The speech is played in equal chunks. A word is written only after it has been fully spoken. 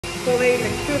pulling the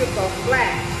cuticle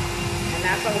flat. And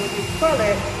that's why when you pull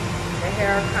it, the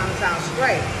hair comes out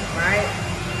straight, right?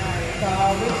 So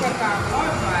we took our blow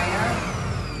dryer,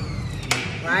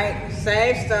 right?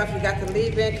 Same stuff, we got the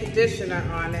leave-in conditioner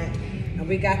on it, and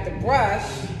we got the brush.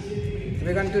 So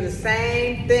we're gonna do the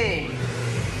same thing.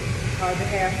 Hold the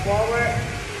hair forward,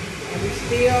 and we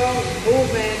still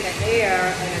moving the air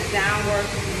in a downward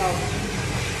motion.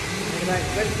 Like,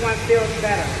 which one feels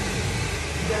better?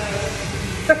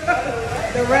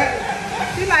 The red.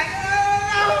 She's like,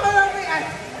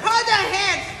 hold your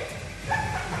head.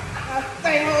 I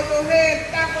say hold your head.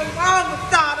 That's what's wrong with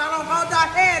y'all. I don't hold your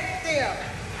head still.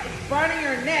 It's burning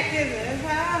your neck, isn't it? It's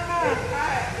hot.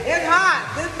 It's hot.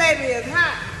 This baby is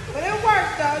hot. But it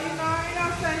works though, you know what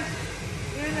I'm saying?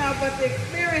 You know, but the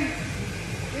experience,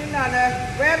 you know, the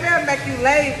RevAir make you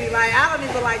lazy. Like, I don't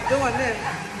even like doing this.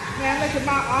 Man, look at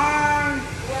my arms.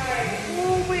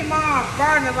 Ooh, my arms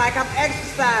burning like I'm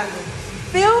exercising.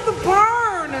 Feel the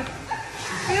burn.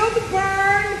 Feel the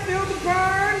burn. Feel the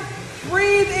burn.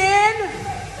 Breathe in.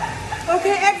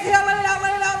 Okay, exhale, let it out,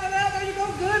 let it out, let it out. There you go.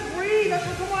 Good. Breathe.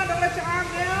 Come on, don't let your arm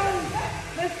down.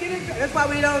 Let's get it. That's why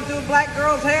we don't do black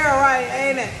girls' hair right,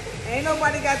 ain't it? Ain't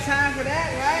nobody got time for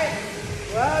that, right?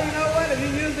 Well, you know what? If you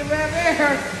use the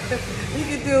RevAir, you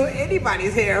can do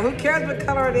anybody's hair. Who cares what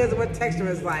color it is or what texture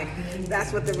it's like?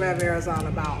 That's what the RevAir is all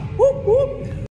about. Whoop, whoop.